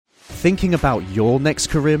thinking about your next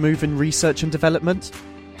career move in research and development?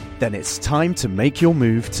 Then it's time to make your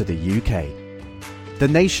move to the UK. The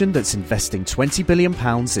nation that's investing £20 billion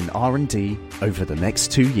in R&D over the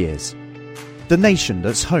next 2 years. The nation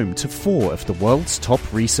that's home to 4 of the world's top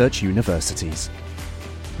research universities.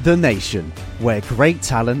 The nation where great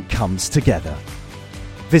talent comes together.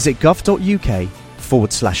 Visit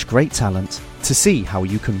gov.uk/great talent to see how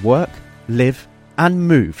you can work, live and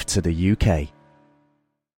move to the UK.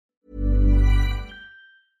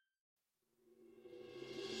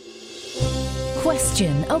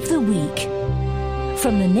 Question of the week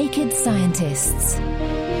from the Naked Scientists.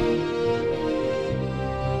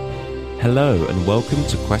 Hello and welcome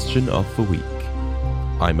to Question of the Week.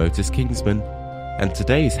 I'm Otis Kingsman, and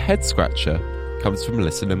today's head scratcher comes from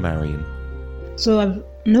listener Marion. So I've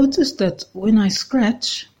noticed that when I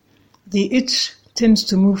scratch, the itch tends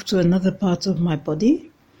to move to another part of my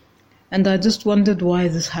body, and I just wondered why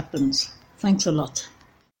this happens. Thanks a lot.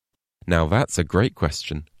 Now that's a great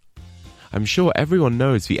question. I'm sure everyone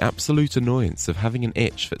knows the absolute annoyance of having an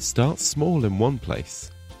itch that starts small in one place,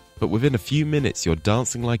 but within a few minutes you're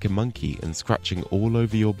dancing like a monkey and scratching all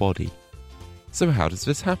over your body. So how does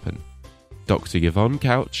this happen? Dr. Yvonne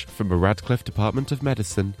Couch from the Radcliffe Department of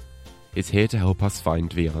Medicine is here to help us find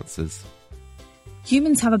the answers.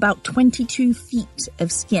 Humans have about 22 feet of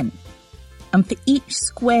skin, and for each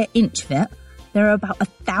square inch of it, there are about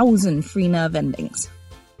 1,000 free nerve endings.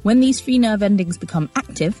 When these free nerve endings become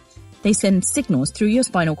active, they send signals through your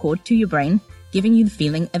spinal cord to your brain, giving you the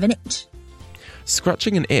feeling of an itch.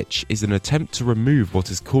 Scratching an itch is an attempt to remove what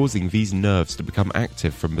is causing these nerves to become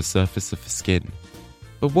active from the surface of the skin.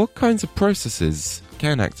 But what kinds of processes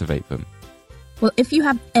can activate them? Well, if you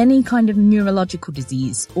have any kind of neurological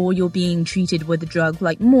disease or you're being treated with a drug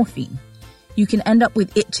like morphine, you can end up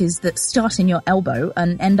with itches that start in your elbow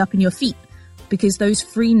and end up in your feet because those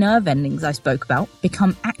free nerve endings I spoke about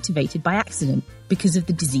become activated by accident because of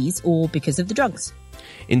the disease or because of the drugs.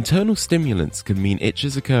 Internal stimulants can mean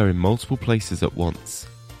itches occur in multiple places at once.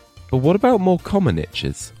 But what about more common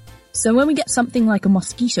itches? So when we get something like a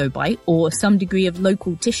mosquito bite or some degree of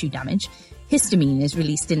local tissue damage, histamine is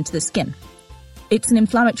released into the skin. It's an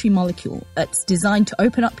inflammatory molecule that's designed to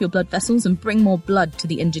open up your blood vessels and bring more blood to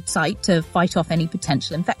the injured site to fight off any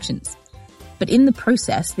potential infections. But in the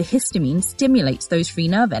process, the histamine stimulates those free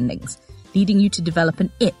nerve endings, leading you to develop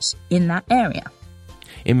an itch in that area.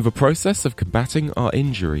 In the process of combating our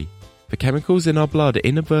injury, the chemicals in our blood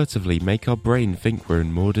inadvertently make our brain think we're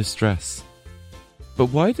in more distress. But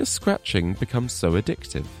why does scratching become so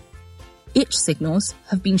addictive? Itch signals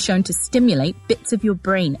have been shown to stimulate bits of your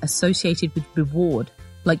brain associated with reward,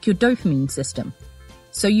 like your dopamine system.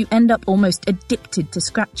 So you end up almost addicted to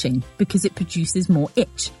scratching because it produces more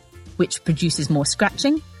itch, which produces more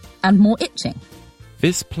scratching and more itching.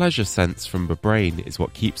 This pleasure sense from the brain is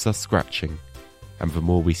what keeps us scratching. And the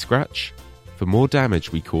more we scratch, the more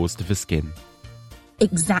damage we cause to the skin.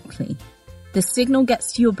 Exactly. The signal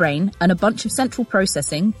gets to your brain and a bunch of central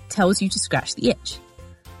processing tells you to scratch the itch.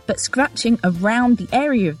 But scratching around the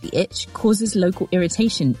area of the itch causes local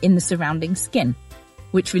irritation in the surrounding skin,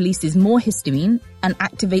 which releases more histamine and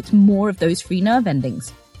activates more of those free nerve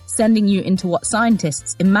endings, sending you into what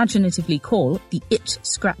scientists imaginatively call the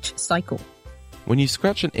itch-scratch cycle. When you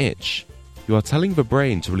scratch an itch, you are telling the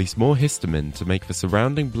brain to release more histamine to make the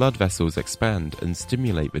surrounding blood vessels expand and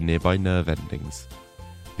stimulate the nearby nerve endings.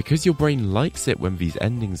 Because your brain likes it when these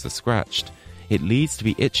endings are scratched, it leads to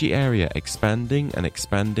the itchy area expanding and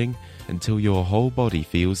expanding until your whole body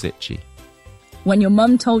feels itchy. When your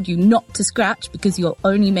mum told you not to scratch because you'll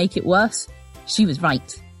only make it worse, she was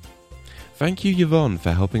right. Thank you, Yvonne,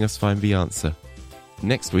 for helping us find the answer.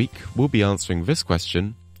 Next week, we'll be answering this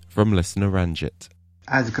question from listener Ranjit.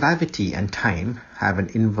 As gravity and time have an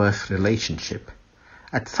inverse relationship,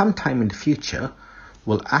 at some time in the future,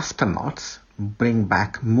 will astronauts bring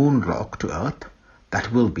back moon rock to Earth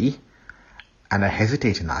that will be, and I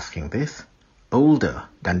hesitate in asking this, older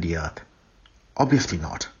than the Earth? Obviously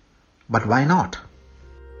not. But why not?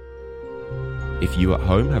 If you at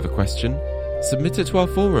home have a question, submit it to our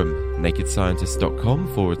forum,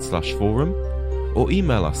 nakedscientist.com/forum, or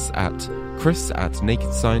email us at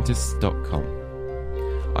chris@nakedscientists.com.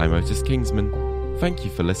 I'm Otis Kingsman. Thank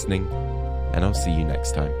you for listening, and I'll see you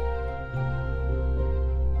next time.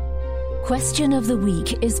 Question of the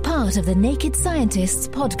Week is part of the Naked Scientists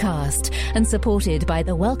podcast and supported by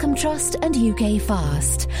the Wellcome Trust and UK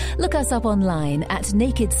Fast. Look us up online at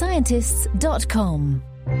nakedscientists.com.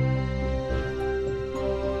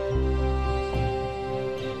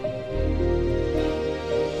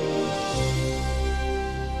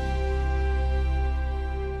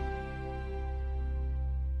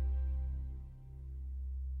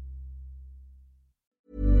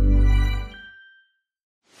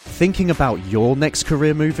 thinking about your next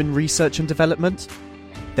career move in research and development?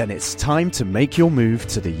 Then it's time to make your move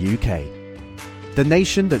to the UK. The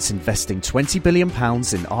nation that's investing £20 billion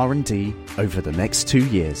in R&D over the next 2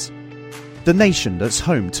 years. The nation that's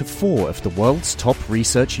home to 4 of the world's top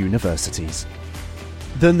research universities.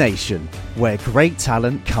 The nation where great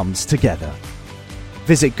talent comes together.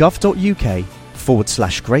 Visit gov.uk/great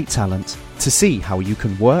talent to see how you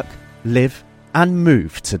can work, live and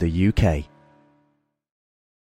move to the UK.